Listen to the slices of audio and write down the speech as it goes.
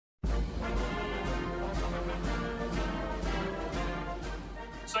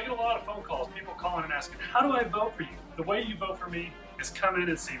So I get a lot of phone calls, people calling and asking, how do I vote for you? The way you vote for me is come in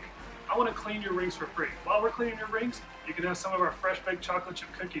and see me. I want to clean your rings for free. While we're cleaning your rings, you can have some of our fresh baked chocolate chip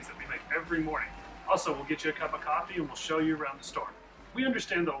cookies that we make every morning. Also, we'll get you a cup of coffee and we'll show you around the store. We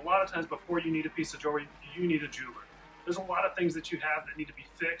understand that a lot of times before you need a piece of jewelry, you need a jeweler. There's a lot of things that you have that need to be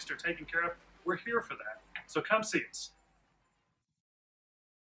fixed or taken care of. We're here for that. So come see us.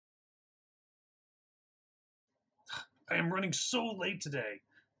 I am running so late today.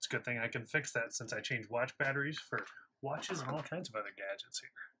 It's a good thing I can fix that since I changed watch batteries for watches and all kinds of other gadgets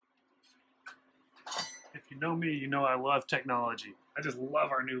here. If you know me, you know I love technology. I just love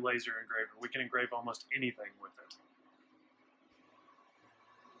our new laser engraver. We can engrave almost anything with it.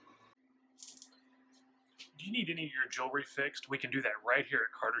 Do you need any of your jewelry fixed? We can do that right here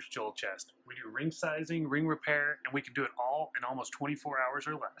at Carter's Jewel Chest. We do ring sizing, ring repair, and we can do it all in almost 24 hours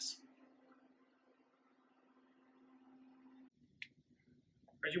or less.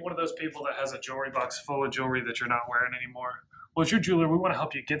 Are you one of those people that has a jewelry box full of jewelry that you're not wearing anymore? Well, as your jeweler, we want to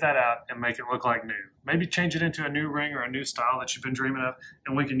help you get that out and make it look like new. Maybe change it into a new ring or a new style that you've been dreaming of,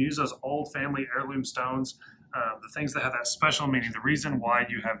 and we can use those old family heirloom stones, the things that have that special meaning, the reason why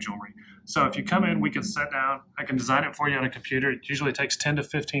you have jewelry. So if you come in, we can sit down, I can design it for you on a computer. It usually takes 10 to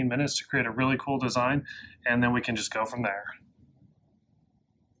 15 minutes to create a really cool design, and then we can just go from there.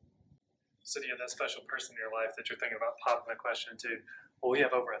 So do you have that special person in your life that you're thinking about popping a question to? Well, we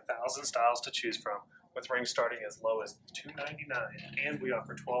have over 1,000 styles to choose from, with rings starting as low as $299, and we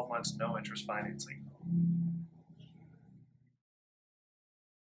offer 12 months no interest financing.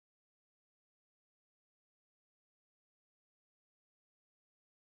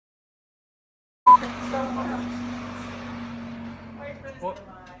 Well,